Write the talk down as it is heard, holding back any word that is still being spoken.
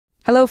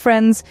Hello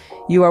friends,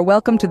 you are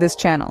welcome to this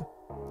channel.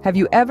 Have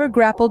you ever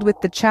grappled with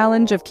the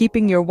challenge of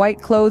keeping your white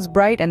clothes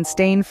bright and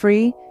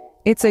stain-free?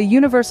 It's a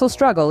universal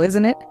struggle,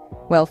 isn't it?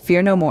 Well,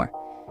 fear no more.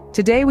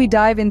 Today we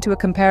dive into a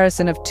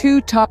comparison of two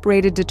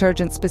top-rated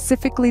detergents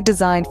specifically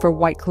designed for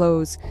white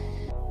clothes.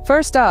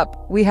 First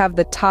up, we have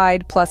the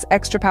Tide Plus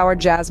Extra Power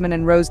Jasmine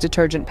and Rose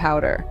Detergent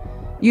Powder.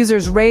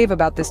 Users rave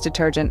about this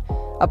detergent,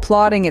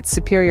 applauding its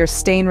superior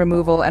stain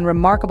removal and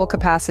remarkable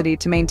capacity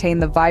to maintain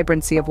the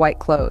vibrancy of white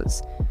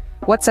clothes.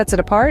 What sets it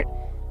apart?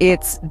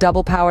 Its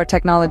double power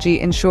technology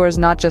ensures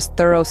not just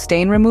thorough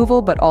stain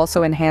removal but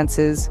also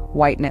enhances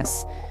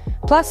whiteness.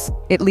 Plus,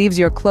 it leaves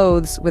your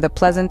clothes with a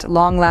pleasant,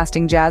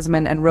 long-lasting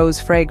jasmine and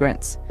rose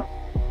fragrance.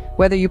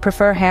 Whether you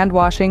prefer hand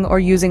washing or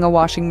using a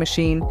washing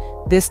machine,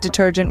 this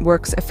detergent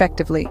works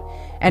effectively.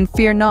 And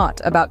fear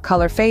not about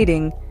color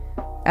fading,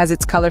 as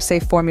its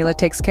color-safe formula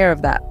takes care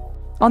of that.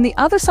 On the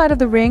other side of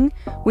the ring,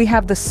 we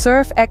have the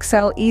Surf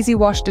Excel Easy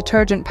Wash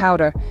Detergent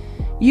Powder.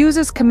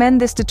 Users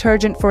commend this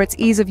detergent for its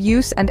ease of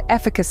use and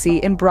efficacy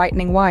in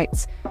brightening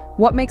whites.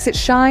 What makes it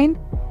shine?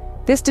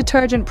 This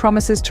detergent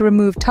promises to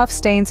remove tough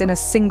stains in a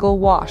single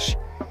wash.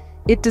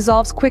 It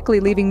dissolves quickly,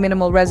 leaving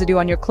minimal residue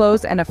on your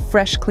clothes and a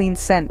fresh, clean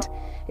scent.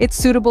 It's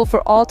suitable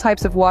for all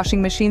types of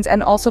washing machines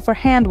and also for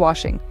hand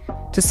washing.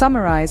 To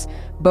summarize,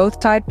 both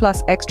Tide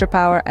Plus Extra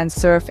Power and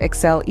Surf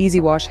Excel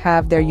Easy Wash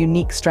have their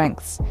unique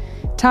strengths.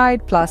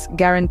 Tide Plus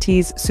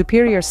guarantees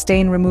superior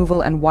stain removal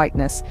and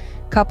whiteness,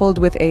 coupled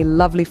with a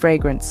lovely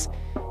fragrance.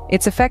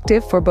 It's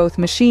effective for both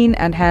machine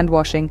and hand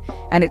washing,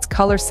 and its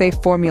color-safe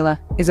formula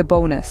is a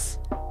bonus.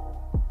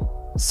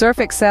 Surf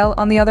Excel,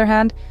 on the other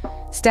hand,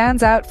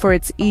 stands out for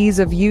its ease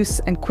of use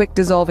and quick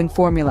dissolving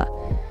formula.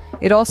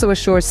 It also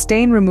assures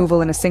stain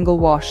removal in a single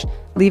wash,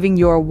 leaving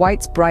your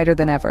whites brighter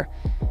than ever.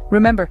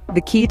 Remember,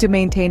 the key to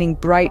maintaining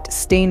bright,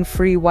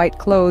 stain-free white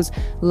clothes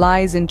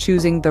lies in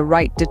choosing the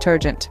right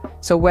detergent.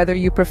 So whether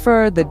you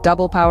prefer the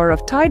double power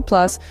of Tide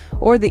Plus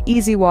or the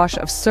easy wash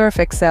of Surf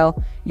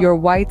Excel, your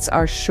whites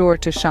are sure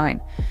to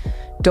shine.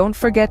 Don't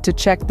forget to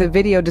check the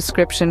video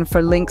description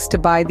for links to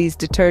buy these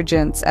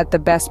detergents at the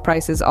best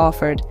prices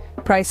offered.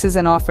 Prices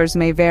and offers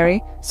may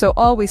vary, so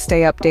always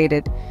stay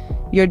updated.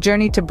 Your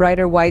journey to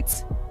brighter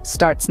whites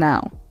starts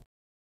now.